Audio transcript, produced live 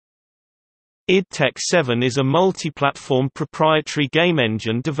id Tech 7 is a multi-platform proprietary game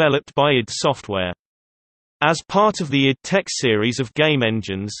engine developed by id Software. As part of the id Tech series of game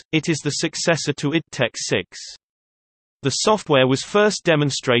engines, it is the successor to id Tech 6. The software was first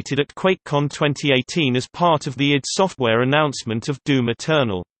demonstrated at QuakeCon 2018 as part of the id Software announcement of Doom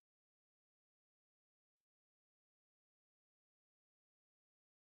Eternal.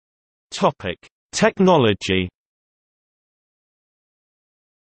 Technology.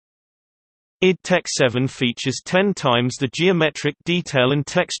 id Tech 7 features 10 times the geometric detail and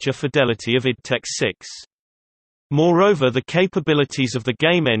texture fidelity of id Tech 6. Moreover, the capabilities of the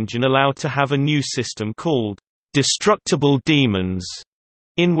game engine allow to have a new system called destructible demons,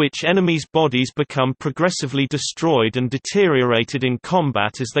 in which enemies' bodies become progressively destroyed and deteriorated in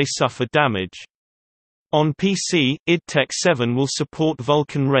combat as they suffer damage. On PC, id Tech 7 will support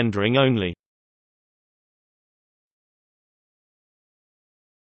Vulkan rendering only.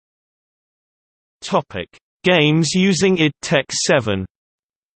 Games using id Tech 7.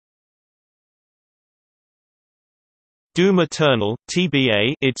 Doom Eternal,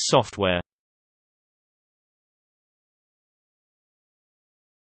 TBA, id Software.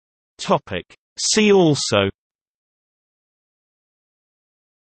 See also: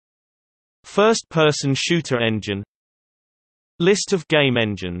 First-person shooter engine, List of game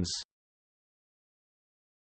engines.